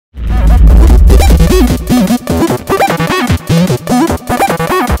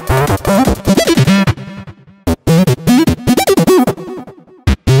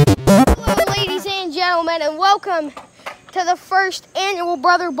welcome to the first annual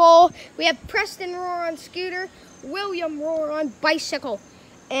Brother Bowl. We have Preston Roar on scooter, William Roar on bicycle.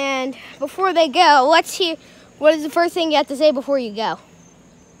 And before they go, let's hear, what is the first thing you have to say before you go?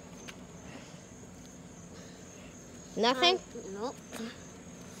 Nothing? Nope.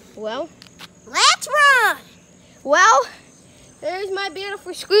 Well? Let's run! Well, there's my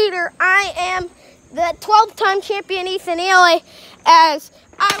beautiful scooter. I am the 12-time champion Ethan Ely, as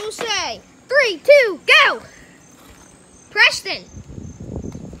I will say, 3, 2, go! Preston.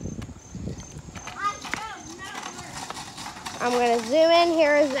 I'm going to zoom in.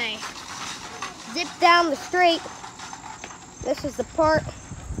 Here is a zip down the street. This is the part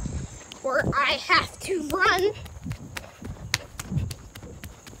where I have to run.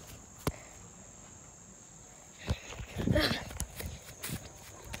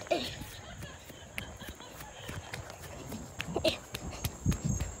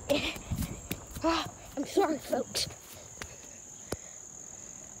 Oh, I'm sorry, folks.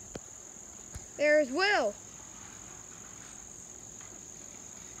 There's Will.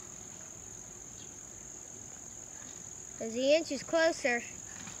 As he inches closer.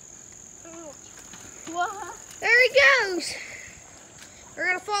 What? There he goes. We're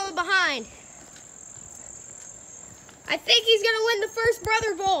going to follow behind. I think he's going to win the first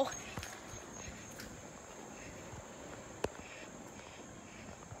Brother Bowl.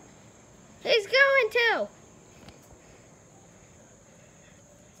 He's going to.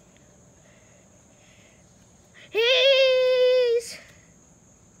 He's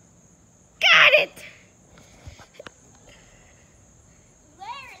got it.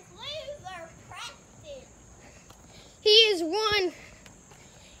 Where is loser Preston? He is one.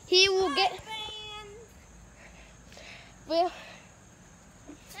 He will get. Well,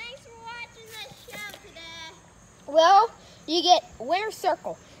 Thanks for watching the show today. well, you get winner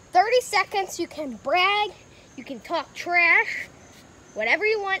circle. 30 seconds. You can brag. You can talk trash. Whatever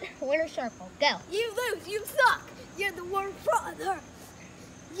you want. Winner circle. Go. You lose, you suck. You're the worst brother.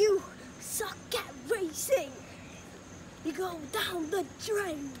 You suck at racing. You go down the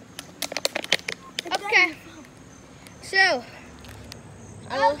drain. Okay. So.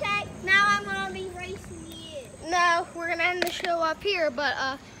 Okay, now I'm gonna be racing you. No, we're gonna end the show up here.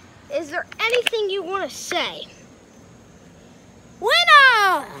 But is there anything you want to say?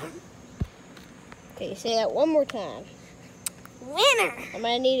 Winner! Okay, say that one more time. Winner! I'm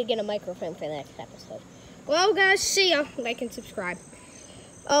gonna need to get a microphone for the next episode. Well, guys, see ya. Like and subscribe.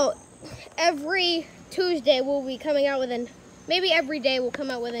 Oh, every Tuesday we'll be coming out with maybe every day we'll come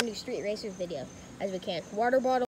out with a new Street Racers video as we can. Water bottle.